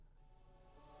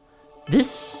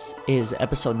This is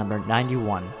episode number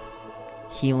 91,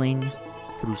 Healing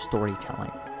Through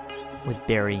Storytelling, with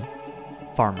Barry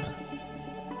Farmer.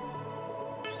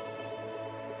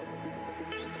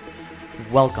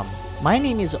 Welcome. My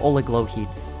name is Oleg Lohid,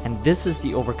 and this is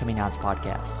the Overcoming Odds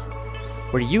podcast,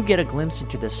 where you get a glimpse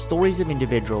into the stories of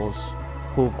individuals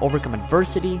who have overcome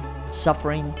adversity,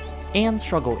 suffering, and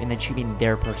struggle in achieving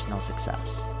their personal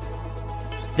success.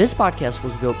 This podcast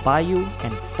was built by you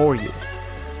and for you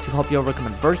to help you overcome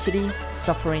adversity,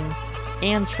 suffering,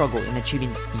 and struggle in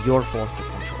achieving your fullest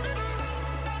potential.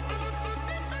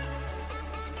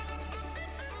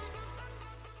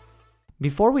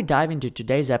 Before we dive into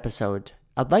today's episode,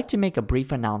 I'd like to make a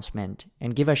brief announcement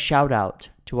and give a shout out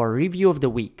to our review of the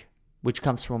week, which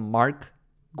comes from Mark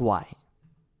Guai.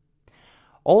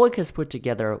 Oleg has put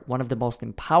together one of the most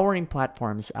empowering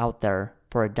platforms out there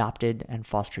for adopted and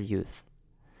foster youth.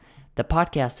 The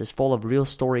podcast is full of real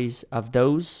stories of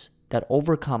those that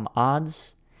overcome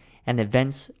odds, and the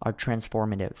events are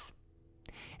transformative.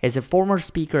 As a former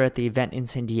speaker at the event in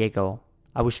San Diego,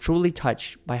 I was truly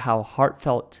touched by how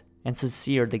heartfelt and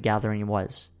sincere the gathering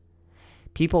was.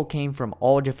 People came from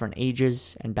all different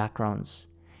ages and backgrounds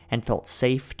and felt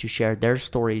safe to share their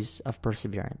stories of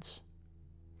perseverance.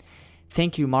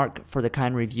 Thank you, Mark, for the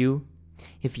kind review.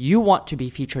 If you want to be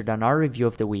featured on our review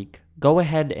of the week, go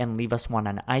ahead and leave us one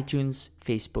on iTunes,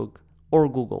 Facebook, or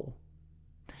Google.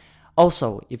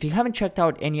 Also, if you haven't checked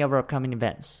out any of our upcoming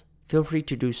events, feel free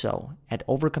to do so at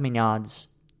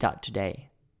overcomingodds.today.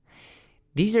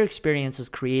 These are experiences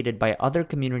created by other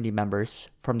community members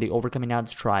from the Overcoming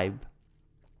Odds tribe,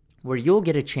 where you'll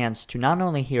get a chance to not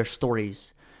only hear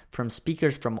stories from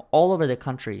speakers from all over the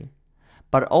country,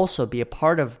 but also be a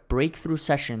part of breakthrough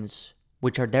sessions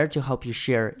which are there to help you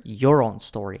share your own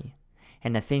story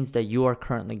and the things that you are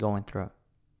currently going through.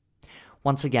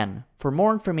 Once again, for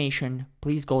more information,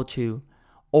 please go to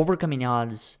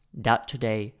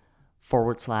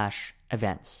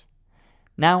overcomingodds.today/events.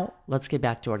 Now, let's get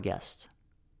back to our guest.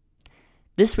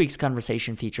 This week's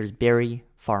conversation features Barry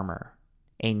Farmer,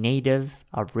 a native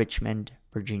of Richmond,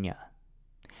 Virginia.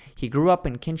 He grew up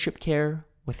in Kinship Care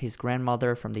with his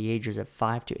grandmother from the ages of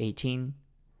 5 to 18.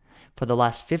 For the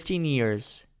last 15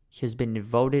 years, he has been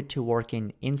devoted to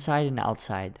working inside and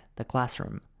outside the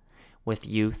classroom with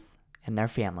youth and their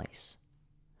families.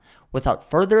 Without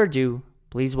further ado,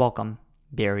 please welcome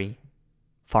Barry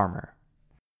Farmer.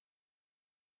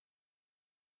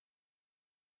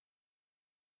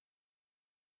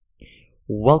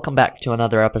 Welcome back to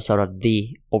another episode of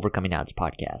the Overcoming Odds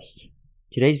podcast.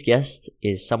 Today's guest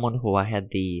is someone who I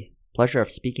had the pleasure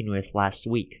of speaking with last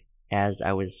week as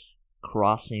I was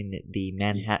crossing the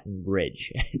Manhattan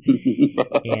Bridge.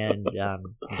 And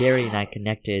Barry and I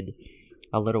connected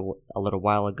a little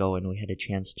while ago, and we had a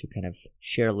chance to kind of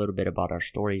share a little bit about our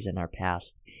stories and our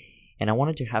past. And I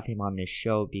wanted to have him on this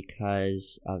show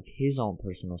because of his own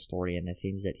personal story and the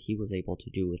things that he was able to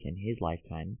do within his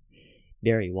lifetime.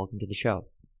 Barry, welcome to the show.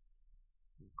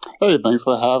 Hey, thanks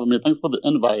for having me. Thanks for the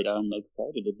invite. I'm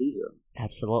excited to be here.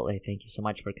 Absolutely. Thank you so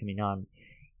much for coming on.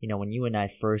 You know, when you and I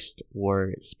first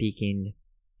were speaking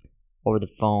over the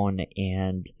phone,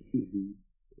 and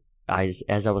as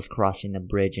I was crossing the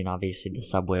bridge, and obviously the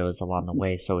subway was along the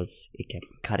way, so it kept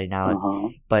cutting out.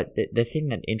 But the thing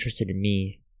that interested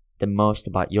me the most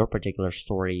about your particular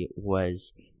story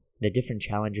was the different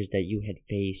challenges that you had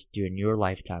faced during your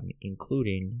lifetime,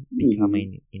 including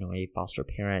becoming, a foster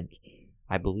parent,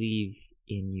 I believe,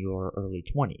 in your early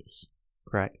 20s,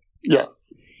 correct?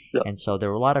 Yes. And so there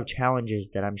were a lot of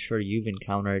challenges that I'm sure you've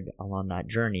encountered along that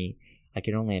journey. I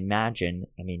can only imagine,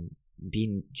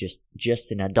 being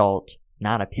just an adult,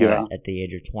 not a parent at the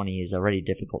age of 20 is already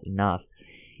difficult enough.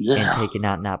 And taking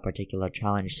on that particular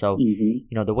challenge. So,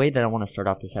 the way that I want to start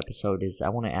off this episode is I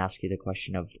want to ask you the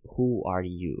question of who are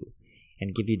you,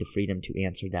 and give you the freedom to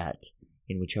answer that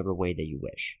in whichever way that you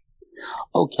wish.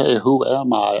 Okay, who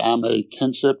am I? I'm a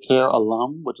Kinship Care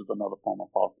alum, which is another form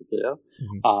of foster care.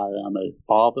 I am a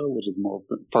father, which is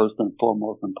first and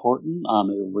foremost important. I'm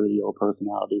a radio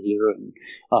personality here in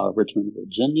Richmond,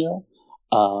 Virginia.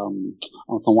 I'm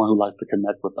someone who likes to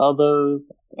connect with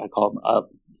others. I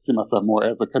see myself more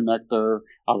as a connector.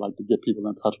 I like to get people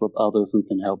in touch with others who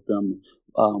can help them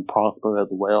prosper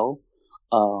as well.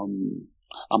 I'm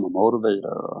a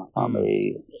motivator. I'm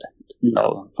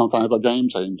sometimes a game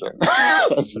changer.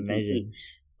 That's amazing.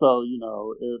 So,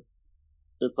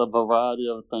 it's a variety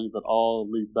of things that all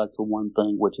leads back to one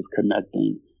thing, which is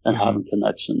connecting and having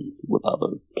connections with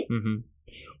others.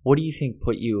 What do you think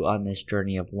put you on this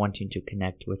journey of wanting to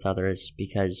connect with others?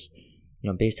 Because,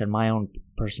 based on my own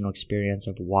personal experience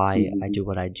of why I do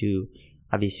what I do,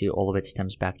 obviously all of it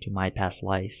stems back to my past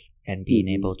life and being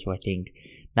able to, I think,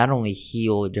 not only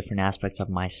heal different aspects of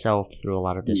myself through a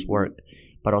lot of this work,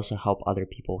 but also help other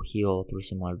people heal through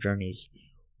similar journeys.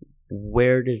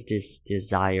 Where does this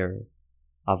desire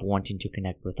of wanting to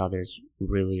connect with others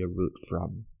really root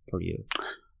from for you?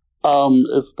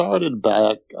 It started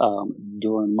back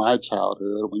during my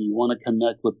childhood when you want to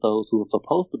connect with those who are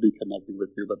supposed to be connecting with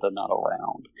you, but they're not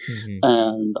around.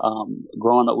 And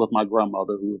growing up with my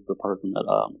grandmother, who was the person that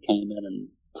came in and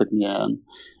took me in,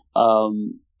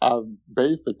 I've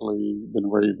basically been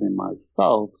raising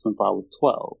myself since I was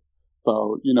 12.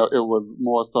 So, it was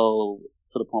more so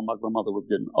to the point my grandmother was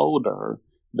getting older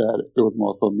that it was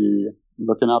more so me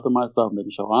looking after myself, making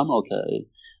sure I'm okay,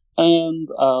 and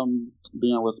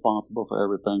being responsible for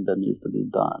everything that needs to be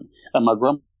done. And my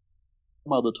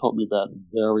grandmother taught me that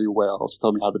very well. She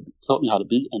taught me how to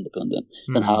be independent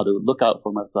and how to look out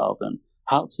for myself and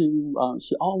how to.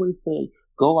 She always said,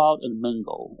 "Go out and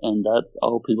mingle," and that's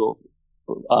old people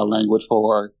language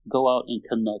for go out and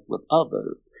connect with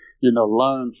others.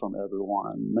 Learn from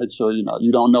everyone. Make sure you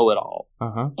don't know it all.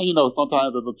 And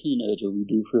sometimes as a teenager we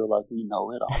do feel like we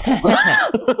know it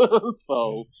all.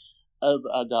 So as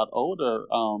I got older,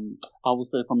 I would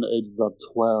say from the ages of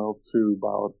 12 to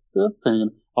about 15,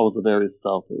 I was a very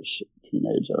selfish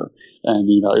teenager. And,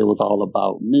 it was all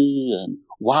about me and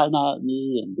why not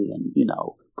me and being,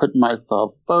 putting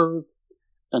myself first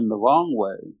in the wrong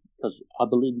way. Because I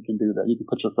believe you can do that. You can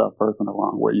put yourself first in the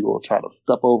wrong way. You will try to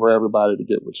step over everybody to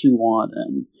get what you want.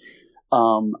 And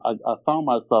I found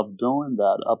myself doing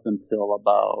that up until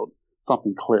about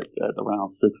something clicked at around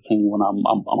 16 when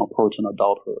I'm approaching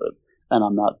adulthood and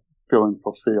I'm not feeling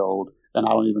fulfilled and I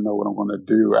don't even know what I'm going to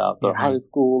do after high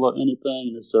school or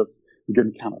anything. It's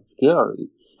getting kind of scary.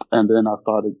 And then I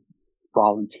started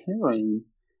volunteering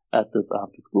at this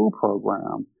after school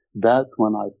program. That's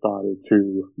when I started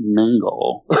to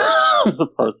mingle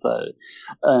per se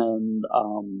and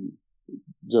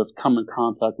just come in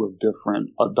contact with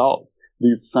different adults.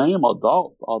 These same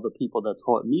adults are the people that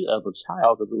taught me as a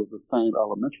child, because it was the same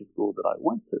elementary school that I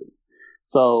went to.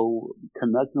 So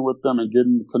connecting with them and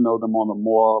getting to know them on a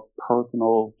more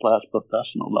personal /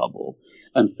 professional level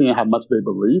and seeing how much they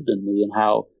believed in me and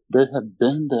how they had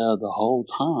been there the whole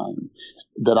time,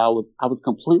 that I was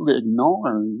completely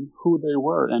ignoring who they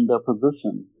were and their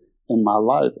position in my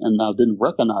life. And I didn't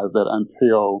recognize that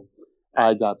until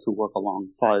I got to work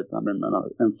alongside them in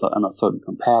a certain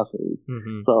capacity.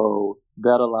 So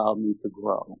that allowed me to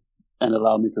grow and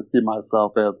allowed me to see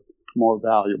myself as more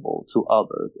valuable to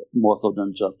others, more so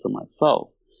than just to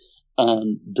myself.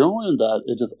 And doing that,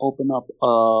 it just opened up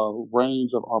a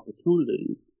range of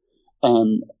opportunities.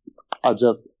 And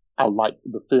I liked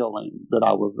the feeling that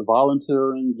I was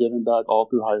volunteering, giving back all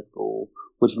through high school,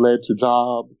 which led to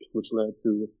jobs, which led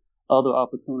to other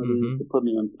opportunities to put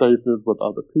me in spaces with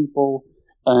other people.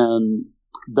 And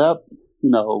that,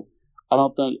 I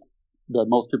don't think that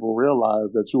most people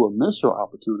realize that you will miss your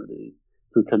opportunity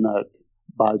to connect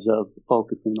by just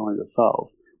focusing on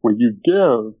yourself. When you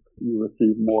give, you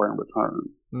receive more in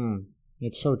return.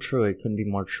 It's so true. It couldn't be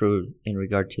more true in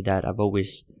regard to that. I've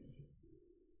always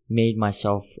made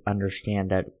myself understand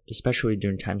that, especially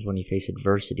during times when you face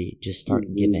adversity, just start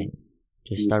giving.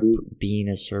 Just start being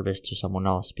a service to someone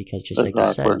else, because just like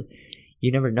you said,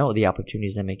 you never know the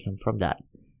opportunities that may come from that.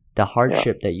 The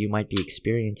hardship that you might be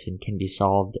experiencing can be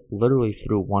solved literally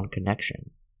through one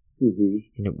connection,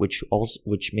 and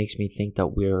which makes me think that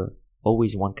we're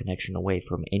always one connection away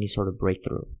from any sort of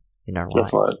breakthrough in our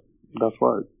lives. That's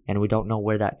right. And we don't know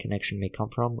where that connection may come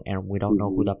from, and we don't know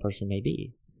who that person may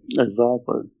be.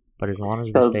 Exactly. But as long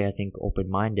as we stay, I think,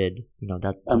 open-minded,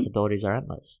 that possibilities are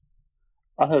endless.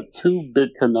 I had two big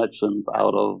connections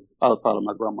outside of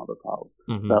my grandmother's house.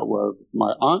 That was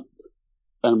my aunt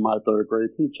and my third grade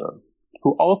teacher,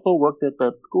 who also worked at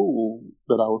that school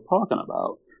that I was talking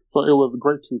about. So it was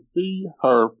great to see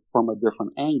her from a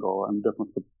different angle and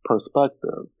different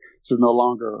perspective. She's no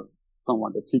longer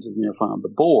someone that teaches me in front of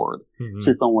the board.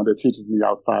 She's someone that teaches me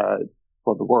outside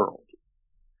for the world.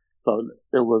 So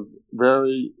it was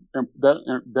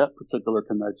that particular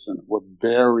connection was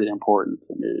very important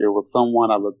to me. It was someone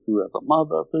I looked to as a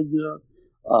mother figure,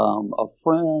 a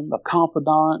friend, a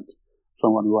confidant,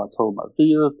 someone who I told my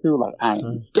fears to, like, I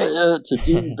am scared to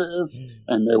do this.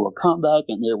 And they will come back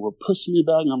and they will push me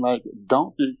back. And I'm like,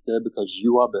 don't be scared, because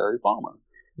you are Barry Farmer.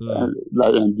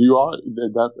 And you are,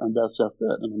 that's just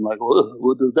it. And I'm like, well,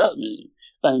 what does that mean?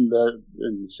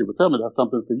 And she would tell me that's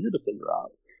something for you to figure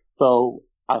out. So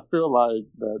I feel like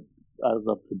that as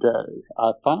of today,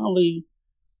 I finally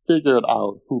figured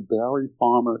out who Barry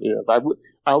Farmer is.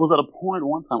 I was at a point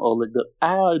one time, that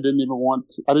I didn't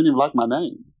even like my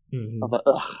name. I was like,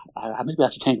 ugh, maybe I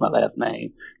should change my last name.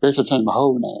 Maybe I should change my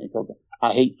whole name because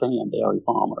I hate saying Barry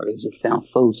Farmer. It just sounds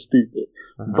so stupid.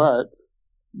 But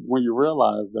when you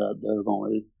realize that there's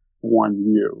only one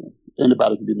you,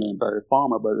 anybody can be named Barry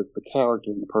Farmer, but it's the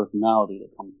character and the personality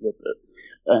that comes with it.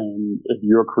 And if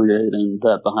you're creating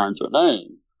that behind your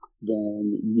name,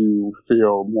 then you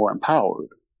feel more empowered.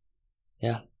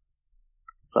 Yeah.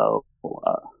 So,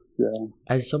 yeah.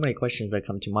 I have so many questions that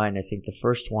come to mind. I think the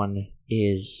first one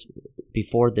is,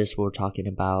 before this, we were talking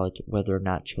about whether or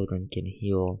not children can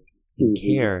heal in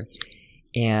care.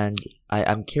 And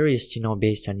I'm curious to know,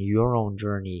 based on your own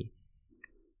journey,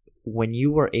 when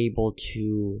you were able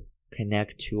to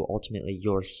connect to ultimately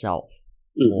yourself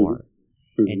more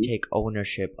and take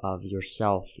ownership of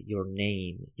yourself, your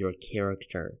name, your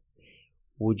character,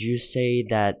 would you say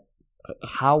that,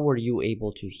 how were you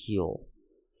able to heal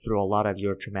through a lot of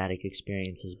your traumatic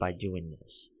experiences by doing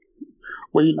this?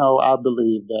 Well, I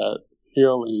believe that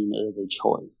healing is a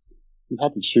choice. You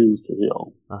have to choose to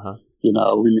heal.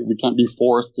 We can't be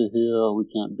forced to heal. We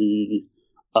can't be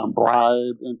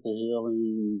bribed into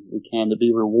healing. We can't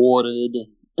be rewarded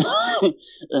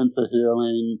into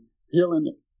healing.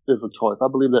 Healing is a choice. I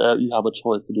believe that you have a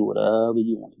choice to do whatever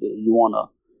you want to do. You want to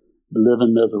live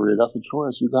in misery. That's a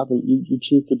choice. You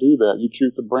choose to do that. You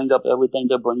choose to bring up everything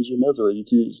that brings you misery. You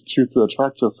choose to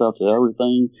attract yourself to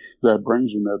everything that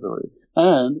brings you misery.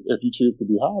 And if you choose to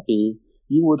be happy,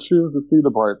 you will choose to see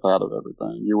the bright side of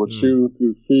everything. You will choose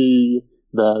to see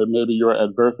that maybe your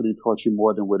adversity taught you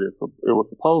more than what it was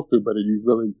supposed to, but you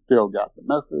really still got the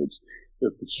message.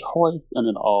 It's the choice in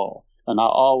it all. And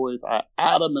I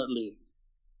adamantly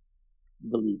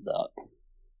believe that.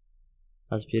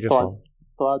 That's beautiful.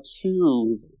 So I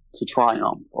choose to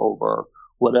triumph over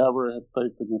whatever has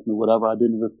faced against me, whatever I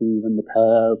didn't receive in the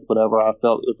past, whatever I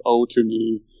felt is owed to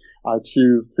me. I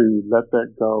choose to let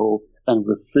that go and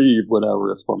receive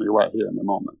whatever is for me right here in the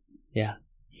moment. Yeah.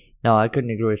 No, I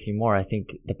couldn't agree with you more. I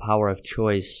think the power of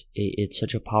choice, it's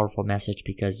such a powerful message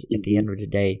because at the end of the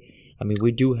day,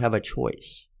 we do have a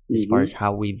choice as far as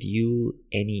how we view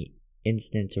any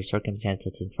instance or circumstance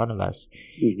that's in front of us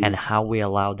and how we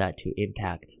allow that to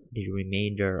impact the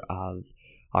remainder of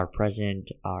our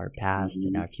present, our past,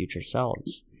 and our future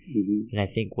selves. And I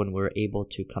think when we're able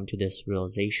to come to this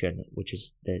realization, which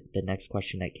is the next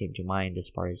question that came to mind as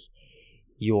far as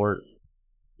your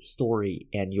story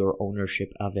and your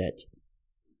ownership of it,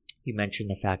 you mentioned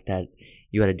the fact that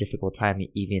you had a difficult time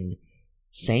even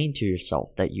saying to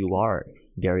yourself that you are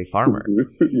Barry Farmer.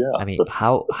 Yeah.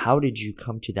 How did you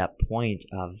come to that point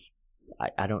of,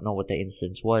 I don't know what the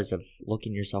instance was, of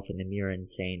looking yourself in the mirror and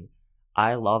saying,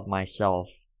 I love myself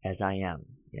as I am.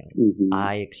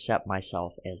 I accept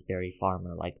myself as Barry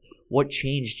Farmer. Like, what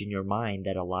changed in your mind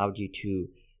that allowed you to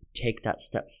take that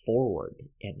step forward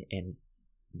and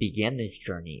begin this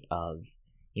journey of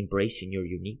embracing your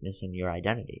uniqueness and your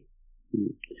identity?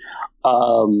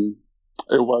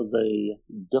 It was a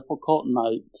difficult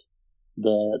night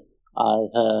that I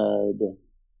had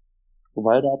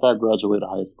right after I graduated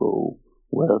high school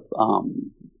with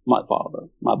my father,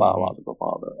 my biological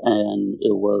father. And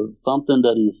it was something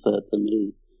that he said to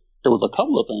me. It was a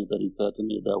couple of things that he said to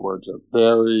me that were just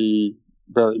very,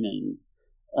 very mean.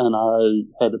 And I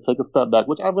had to take a step back,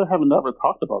 which I really have never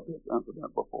talked about this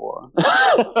incident before.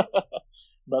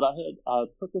 But I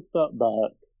took a step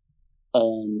back,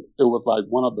 and it was like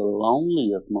one of the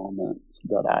loneliest moments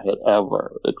that I had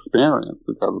ever experienced,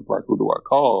 because it's like, who do I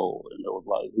call? And it was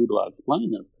like, who do I explain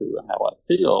this to and how I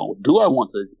feel? Do I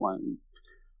want to explain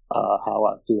how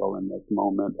I feel in this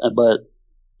moment? But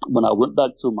when I went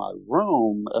back to my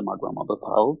room at my grandmother's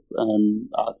house, and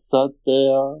I sat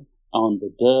there on the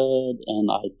bed,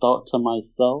 and I thought to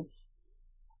myself,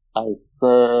 I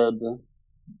said,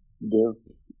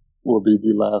 this will be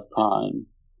the last time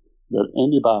that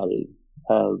anybody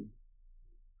has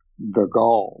the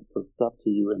gall to step to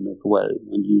you in this way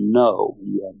when you know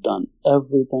you have done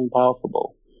everything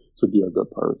possible to be a good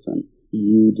person.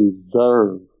 You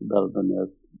deserve better than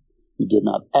this. You did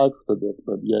not ask for this,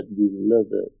 but yet you live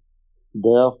it.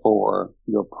 Therefore,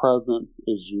 your presence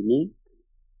is unique.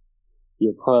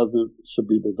 Your presence should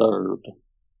be deserved.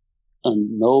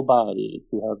 And nobody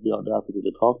who has the audacity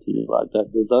to talk to you like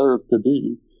that deserves to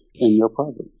be in your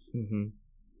presence.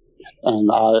 And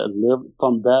I lived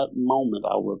from that moment.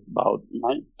 I was about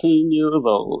 19 years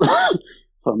old.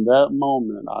 From that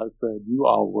moment, I said, you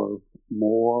are worth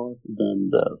more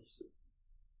than this.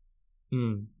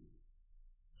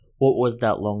 What was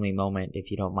that lonely moment, if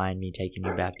you don't mind me taking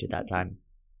you back to that time?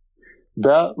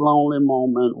 That lonely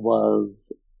moment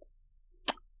was,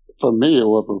 for me, it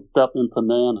was a step into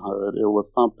manhood. It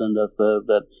was something that says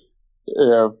that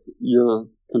if you're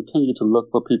continue to look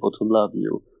for people to love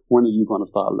you, when are you going to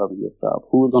start loving yourself?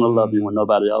 Who's going to love you when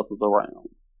nobody else is around?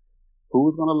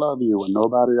 Who's going to love you when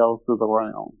nobody else is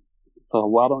around? So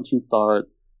why don't you start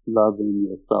loving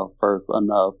yourself first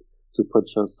enough to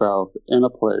put yourself in a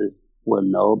place where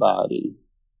nobody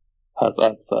has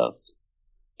access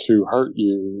to hurt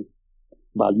you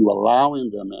by you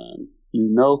allowing them in. You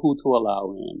know who to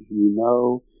allow in. You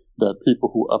know that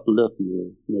people who uplift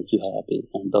you make you happy,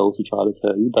 and those who try to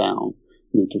tear you down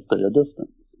need to stay a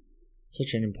distance.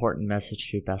 Such an important message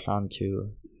to pass on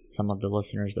to some of the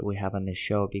listeners that we have on this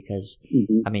show, because,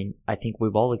 I mean, I think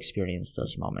we've all experienced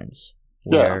those moments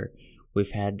where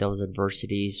we've had those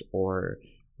adversities, or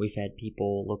we've had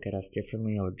people look at us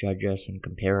differently or judge us and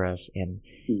compare us. And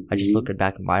I just look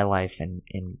back at my life and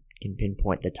can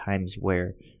pinpoint the times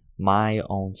where my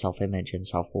own self-image and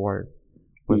self-worth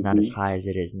was not as high as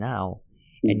it is now.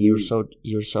 And you're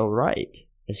so right.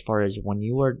 As far as when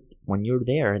you're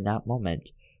there in that moment,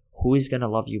 who is going to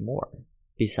love you more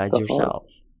besides yourself?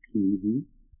 Right.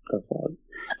 That's right.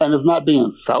 And it's not being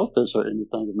selfish or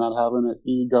anything. It's not having an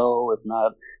ego. It's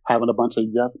not having a bunch of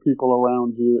yes people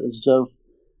around you. It's just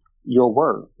your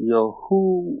worth. Your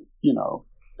who,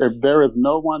 if there is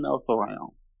no one else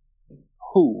around,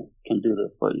 who can do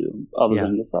this for you other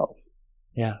than yourself?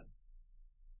 Yeah.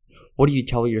 What do you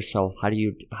tell yourself? How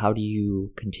do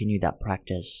you continue that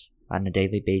practice on a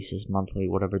daily basis, monthly,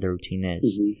 whatever the routine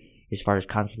is, as far as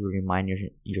constantly reminding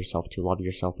yourself to love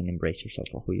yourself and embrace yourself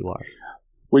for who you are?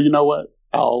 Well, you know what?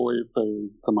 I always say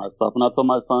to myself, and I told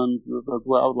my sons this as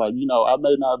well, I was like, I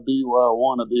may not be where I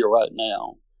want to be right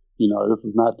now. This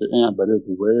is not the end, but it's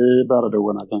way better than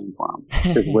where I came from.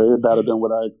 It's way better than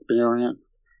what I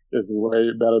experienced. It's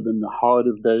way better than the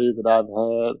hardest days that I've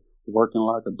had, working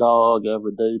like a dog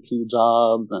every day, 2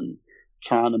 jobs, and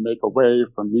trying to make a way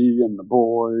for me and the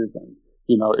boys. And,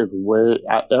 it's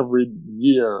every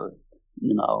year,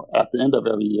 at the end of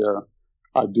every year,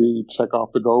 I do check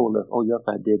off the goal list. Oh, yes,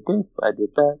 I did this, I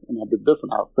did that, and I did this,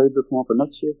 and I'll save this one for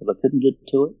next year because I couldn't get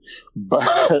to it.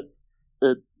 But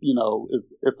it's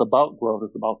about growth.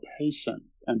 It's about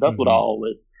patience. And that's what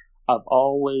I've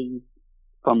always,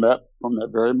 from that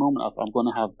very moment, I said, I'm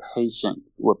going to have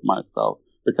patience with myself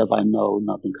because I know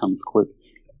nothing comes quick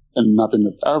and nothing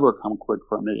has ever come quick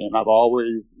for me. And I've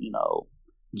always,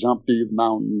 jumped these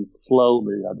mountains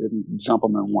slowly. I didn't jump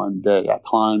them in one day. I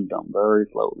climbed them very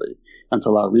slowly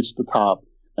until I reached the top.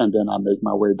 And then I make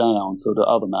my way down to the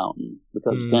other mountain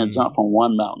because you can't jump from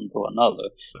one mountain to another.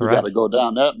 Correct. You got to go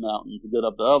down that mountain to get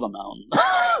up the other mountain.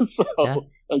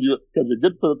 And because you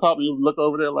get to the top and you look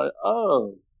over there like,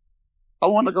 oh, I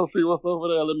want to go see what's over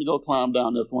there. Let me go climb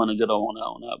down this one and get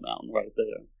on that mountain right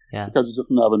there. Yeah. Because you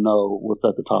just never know what's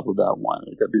at the top of that one.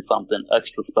 It could be something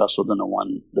extra special than the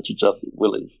one that you just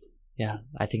released. Yeah,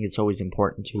 I think it's always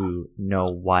important to know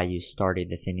why you started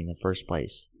the thing in the first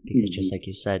place. Because just like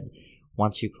you said,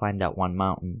 once you climb that one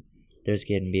mountain, there's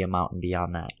going to be a mountain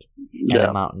beyond that, and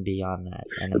a mountain beyond that,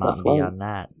 and a mountain beyond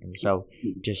that. And so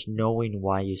just knowing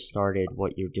why you started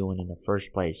what you're doing in the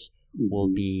first place will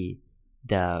be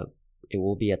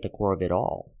at the core of it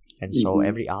all. And so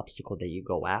every obstacle that you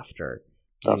go after,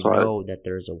 know that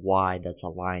there's a why that's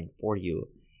aligned for you,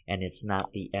 and it's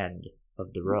not the end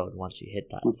of the road once you hit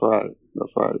that.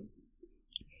 That's right.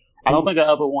 I don't think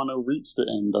I ever want to reach the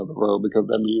end of the road because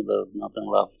that means there's nothing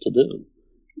left to do.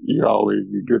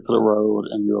 You get to the road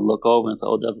and you'll look over and say,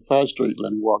 oh, there's a side street.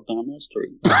 Let me walk down that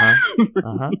street.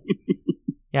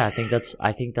 Yeah, I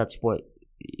think that's what,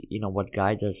 what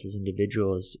guides us as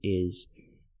individuals is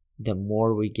the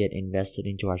more we get invested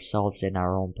into ourselves and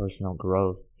our own personal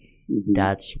growth,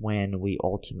 that's when we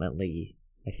ultimately,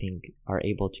 I think, are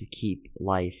able to keep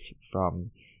life from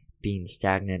being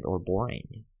stagnant or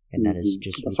boring. And that is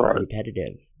just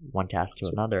repetitive, one task to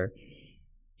another.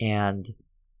 And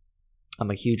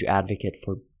I'm a huge advocate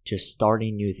for just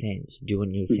starting new things,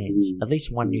 doing new things, at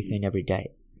least one new thing every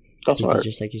day. Because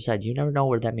just like you said, you never know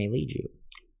where that may lead you.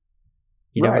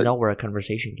 You never know where a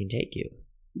conversation can take you.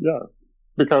 Yes,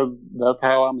 because that's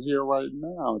how I'm here right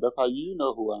now. That's how you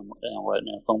know who I am right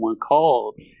now. Someone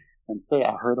called and said,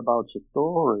 I heard about your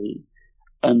story.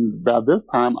 And by this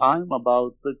time, I'm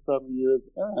about 6-7 years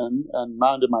in and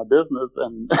minding my business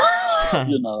and,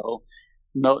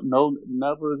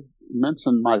 never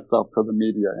mentioned myself to the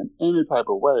media in any type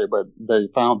of way, but they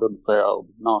found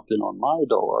themselves knocking on my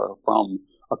door from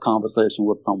a conversation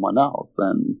with someone else.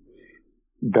 And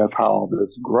that's how all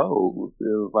this grows. It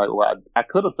was like, well, I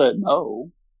could have said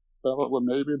no, but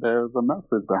maybe there's a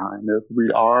message behind this. We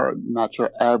are not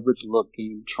your average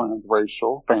looking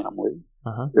transracial family.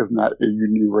 It's not,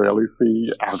 you rarely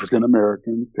see African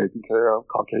Americans taking care of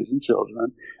Caucasian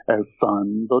children as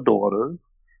sons or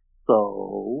daughters.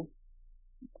 So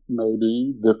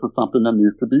maybe this is something that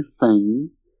needs to be seen,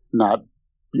 not,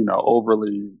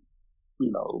 overly,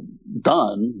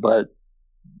 done, but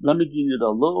let me give you the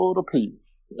little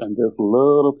piece. And this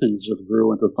little piece just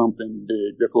grew into something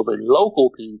big. This was a local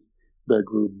piece that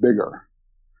grew bigger.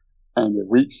 And it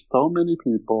reached so many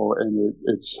people, and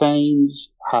it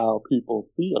changed how people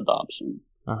see adoption.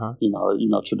 Uh-huh.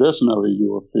 Traditionally you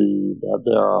will see that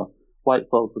there are white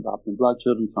folks adopting black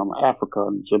children from Africa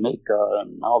and Jamaica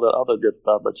and all that other good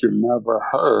stuff, but you never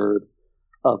heard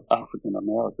of African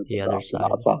Americans adopting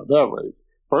outside of their race.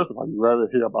 First of all, you rather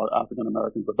hear about African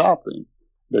Americans adopting.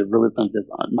 They really think it's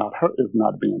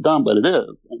not being done, but it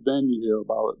is. And then you hear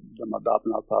about them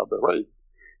adopting outside of their race.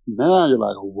 Now you're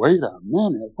like, wait a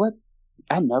minute, what?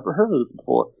 I never heard of this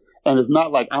before. And it's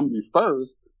not like I'm the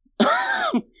first,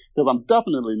 because I'm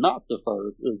definitely not the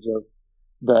first. It's just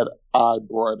that I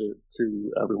brought it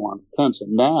to everyone's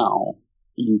attention. Now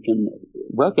you can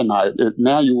recognize it.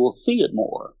 Now you will see it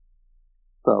more.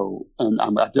 So, and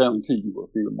I guarantee you will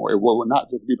see it more. It will not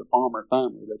just be the farmer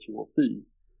family that you will see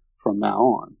from now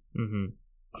on. Mm-hmm.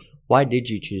 Why did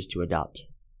you choose to adopt?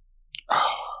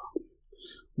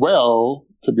 Well,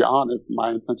 to be honest, my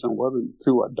intention wasn't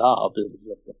to adopt. It was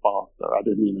just to foster. I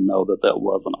didn't even know that there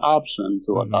was an option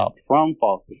to adopt from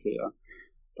foster care.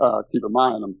 Keep in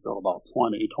mind, I'm still about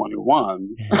 20,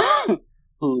 21,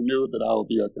 who knew that I would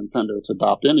be a contender to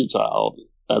adopt any child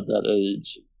at that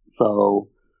age. So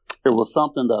it was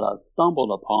something that I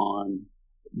stumbled upon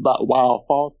while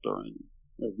fostering.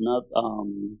 It's not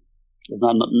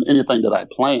anything that I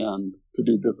planned to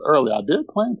do this early. I did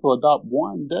plan to adopt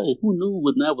one day. Who knew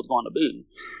when that was going to be?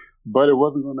 But it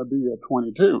wasn't going to be at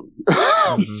 22.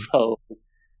 So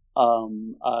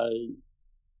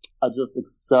I just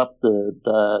accepted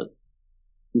that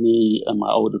me and my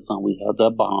oldest son, we had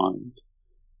that bond.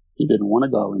 He didn't want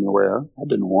to go anywhere. I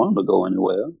didn't want him to go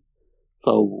anywhere.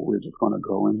 So we're just going to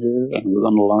go in here and we're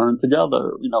going to learn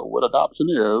together, what adoption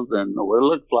is and what it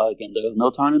looks like, and there's no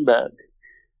turning back.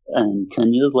 And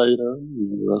 10 years later,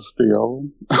 we're still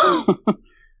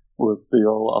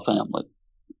a family.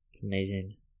 It's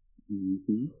amazing.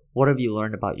 Mm-hmm. What have you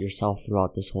learned about yourself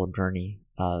throughout this whole journey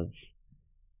of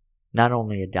not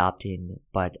only adopting,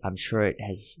 but I'm sure it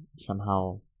has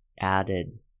somehow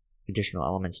added additional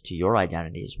elements to your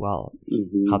identity as well?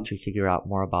 Mm-hmm. Helped you figure out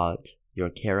more about your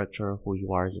character, who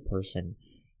you are as a person.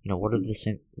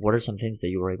 What are some things that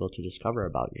you were able to discover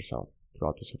about yourself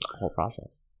throughout this whole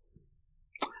process?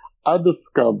 I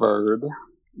discovered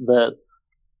that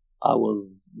I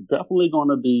was definitely going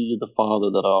to be the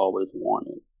father that I always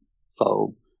wanted.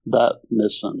 So that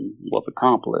mission was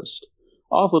accomplished.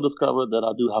 I also discovered that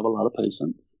I do have a lot of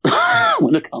patience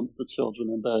when it comes to children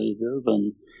and behaviors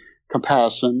and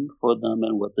compassion for them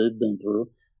and what they've been through.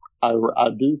 I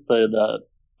do say that,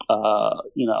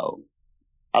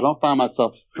 I don't find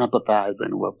myself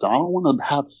sympathizing with them. I don't want to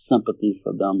have sympathy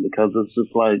for them because it's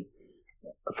just like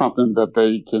something that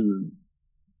they can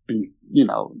be,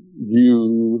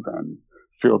 use and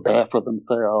feel bad for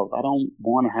themselves. I don't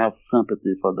want to have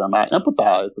sympathy for them. I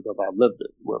empathize because I've lived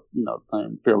it with, the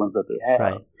same feelings that they have.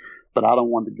 Right. But I don't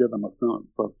want to give them a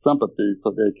sense of sympathy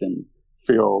so they can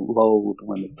feel loathed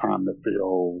when it's time to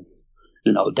feel,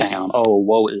 down. Oh,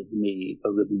 woe is me.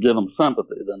 Because if you give them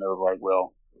sympathy, then it was like,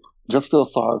 well, just feel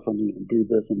sorry for me and do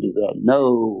this and do that.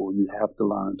 No, you have to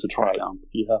learn to triumph.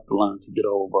 You have to learn to get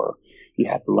over. You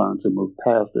have to learn to move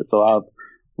past it. So I've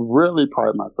really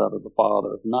prided myself as a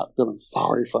father, not feeling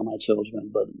sorry for my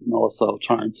children, but more so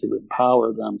trying to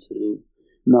empower them to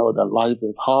know that life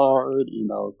is hard.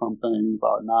 Some things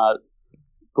are not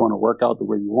going to work out the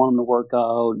way you want them to work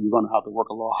out. You're going to have to work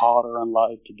a little harder in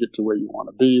life to get to where you want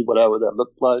to be, whatever that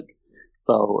looks like.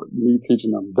 So me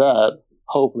teaching them that,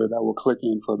 hopefully that will click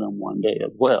in for them one day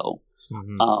as well.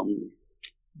 Mm-hmm.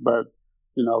 But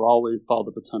I always saw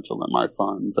the potential in my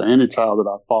sons. And any child that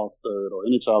I fostered or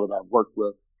any child that I've worked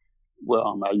with,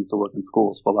 I used to work in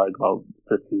schools for like about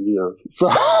 15 years. So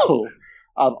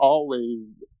I've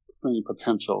always seen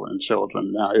potential in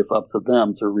children. Now it's up to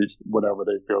them to reach whatever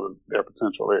they feel that their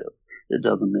potential is. It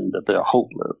doesn't mean that they're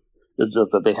hopeless. It's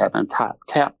just that they haven't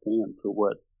tapped into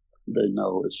what they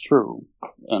know is true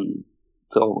and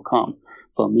to overcome.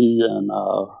 So me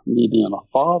being a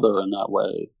father in that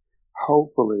way,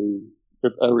 hopefully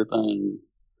it's everything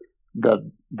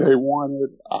that they wanted.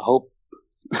 I hope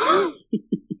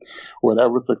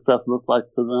whatever success looks like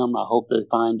to them, I hope they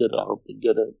find it. I hope they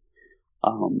get it.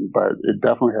 But it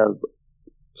definitely has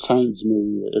changed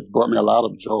me. It brought me a lot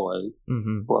of joy.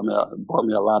 Mm-hmm. Brought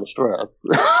me a lot of stress.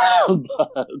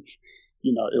 But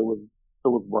it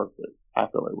was worth it. I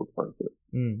feel it was worth it.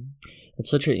 It's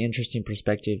such an interesting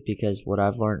perspective, because what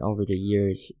I've learned over the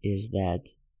years is that,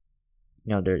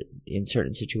 there in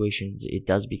certain situations it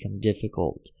does become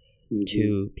difficult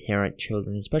to parent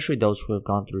children, especially those who have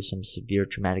gone through some severe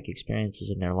traumatic experiences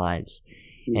in their lives.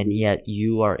 And yet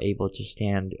you are able to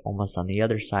stand almost on the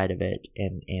other side of it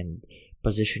and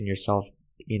position yourself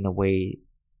in a way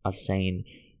of saying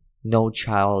no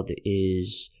child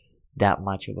is that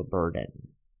much of a burden.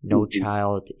 No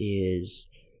child is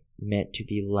meant to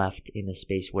be left in a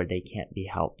space where they can't be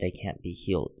helped, they can't be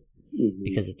healed.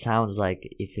 Because it sounds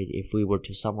like if we were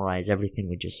to summarize everything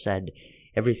we just said,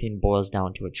 everything boils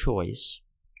down to a choice.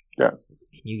 Yes.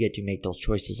 And you get to make those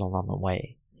choices along the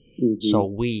way. So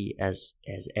we, as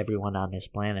everyone on this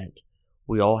planet,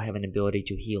 we all have an ability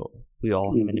to heal. We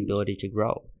all have an ability to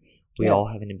grow. We all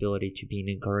have an ability to be an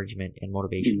encouragement and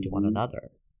motivation to one another.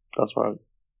 That's right.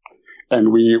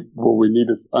 And what we need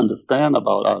to understand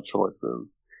about our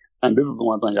choices, and this is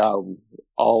one thing I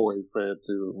always said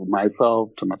to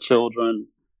myself, to my children,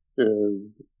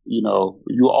 is,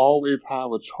 you always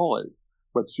have a choice,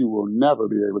 but you will never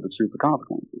be able to choose the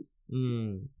consequences.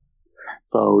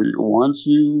 So once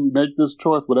you make this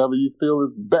choice, whatever you feel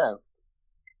is best,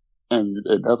 and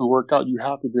it doesn't work out, you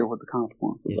have to deal with the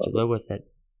consequences. You have to live with it.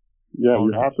 Yeah,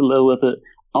 you have to live with it.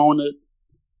 Own it.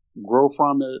 Grow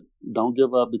from it. Don't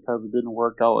give up because it didn't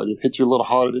work out. It hit you a little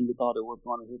harder than you thought it was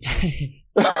going to hit you.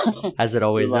 As it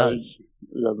always does.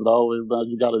 As it always does.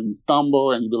 You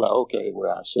stumble and you be like, okay,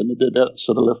 well, I shouldn't have did that.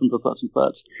 Should have listened to such and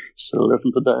such. Should have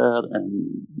listened to Dad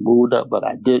and moved up, but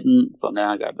I didn't. So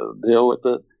now I got to deal with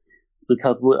it.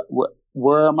 Because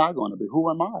where am I going to be? Who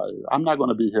am I? I'm not going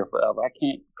to be here forever. I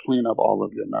can't clean up all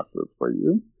of your messes for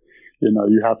you.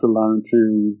 You have to learn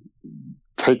to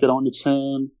take it on the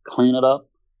chin, clean it up,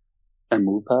 and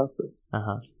move past it.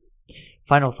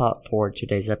 Final thought for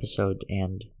today's episode,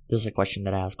 and this is a question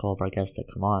that I ask all of our guests that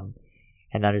come on,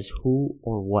 and that is, who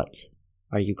or what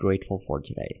are you grateful for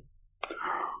today?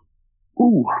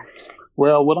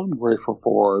 Well, what I'm grateful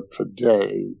for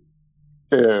today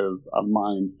is a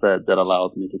mindset that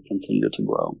allows me to continue to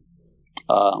grow.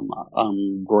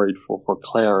 I'm grateful for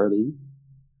clarity.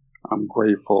 I'm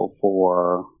grateful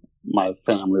for my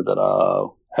family that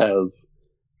has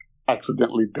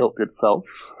accidentally built itself.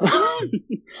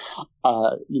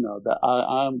 That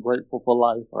I am grateful for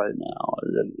life right now.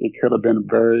 It could have been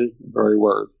very, very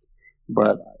worse,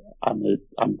 but I'm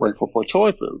grateful for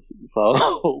choices.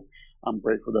 So I'm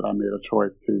grateful that I made a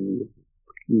choice to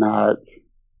not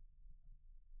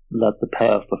let the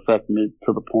past affect me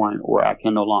to the point where I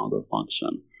can no longer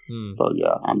function. So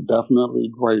yeah, I'm definitely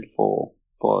grateful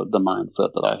for the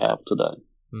mindset that I have today.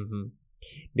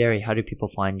 Barry, how do people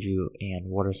find you, and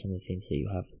what are some of the things that you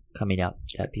have coming up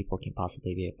that people can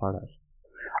possibly be a part of?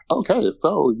 Okay,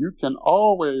 so you can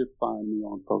always find me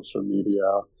on social media.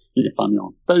 You can find me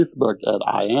on Facebook at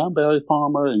I Am Barry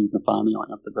Farmer, and you can find me on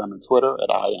Instagram and Twitter at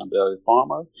I Am Barry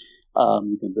Farmer.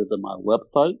 You can visit my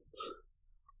website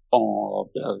on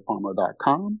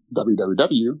barryfarmer.com,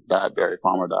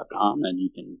 www.barryfarmer.com, and you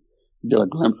can get a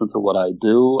glimpse into what I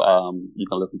do. You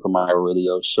can listen to my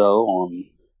radio show on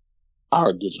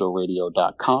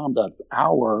ourdigitalradio.com. That's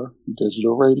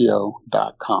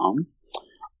ourdigitalradio.com.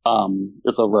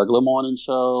 It's a regular morning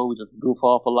show. We just goof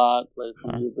off a lot, play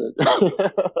some music.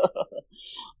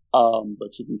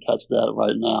 But you can catch that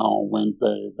right now on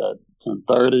Wednesdays at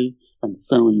 10:30, and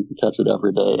soon you can catch it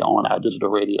every day on our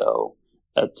digital radio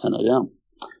at 10 a.m.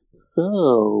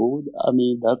 So,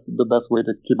 that's the best way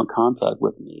to keep in contact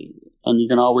with me. And you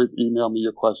can always email me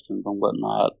your questions and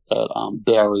whatnot at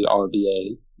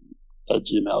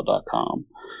barryrba@gmail.com.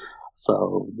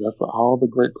 So that's all the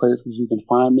great places you can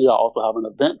find me. I also have an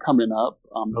event coming up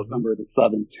November the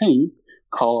 17th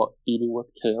called Eating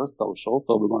with Care Social.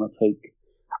 So we're going to take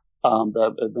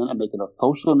that event and make it a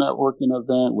social networking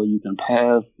event where you can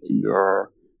pass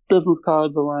your business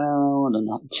cards around and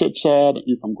chit chat and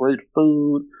eat some great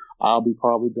food. I'll be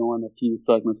probably doing a few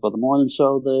segments for the morning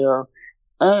show there.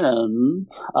 And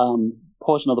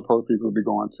portion of the proceeds will be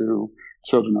going to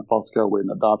children in foster care and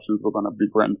adoptions. We're going to be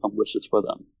granting some wishes for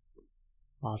them.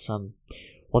 Awesome.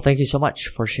 Well, thank you so much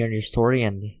for sharing your story.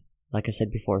 And like I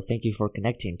said before, thank you for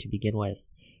connecting to begin with.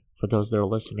 For those that are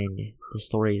listening, the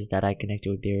stories that I connected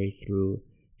with Barry through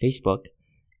Facebook,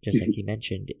 just like you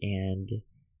mentioned, and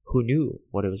who knew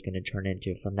what it was going to turn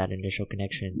into from that initial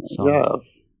connection. So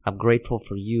yes. I'm grateful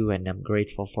for you, and I'm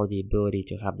grateful for the ability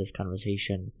to have this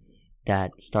conversation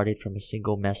that started from a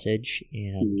single message,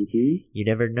 and you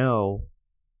never know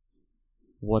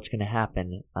what's going to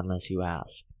happen unless you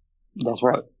ask. That's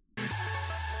right.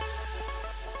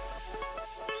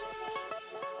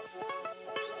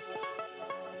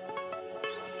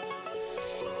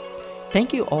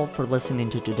 Thank you all for listening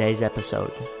to today's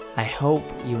episode. I hope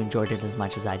you enjoyed it as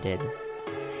much as I did.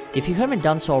 If you haven't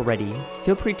done so already,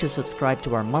 feel free to subscribe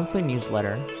to our monthly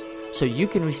newsletter so you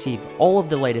can receive all of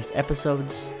the latest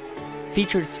episodes,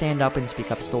 featured stand-up and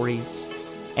speak-up stories,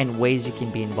 and ways you can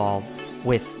be involved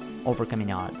with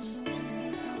Overcoming Odds.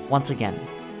 Once again,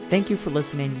 thank you for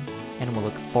listening, and we'll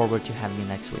look forward to having you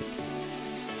next week.